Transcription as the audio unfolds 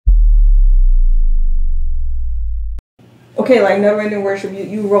Okay, like Never Ending Worship,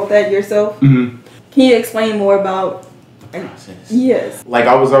 you wrote that yourself? Mm-hmm. Can you explain more about process? Yes. Like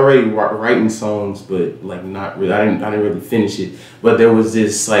I was already writing songs, but like not really. I didn't really finish it. But there was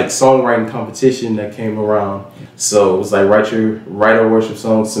this like songwriting competition that came around. So it was like write a worship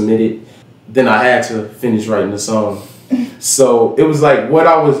song, submit it. Then I had to finish writing the song. So it was like what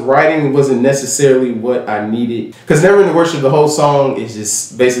I was writing wasn't necessarily what I needed. Because Never Ending Worship, the whole song is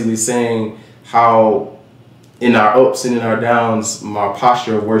just basically saying how in our ups and in our downs, my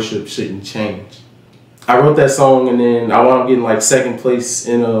posture of worship shouldn't change. I wrote that song and then I wound up getting like second place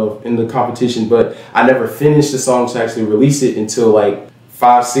in the competition, but I never finished the song to actually release it until like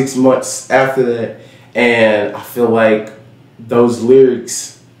 5-6 months after that. And I feel like those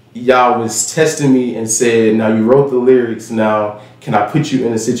lyrics, y'all was testing me and said, now you wrote the lyrics, now can I put you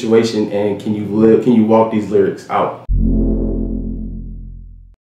in a situation and can you walk these lyrics out?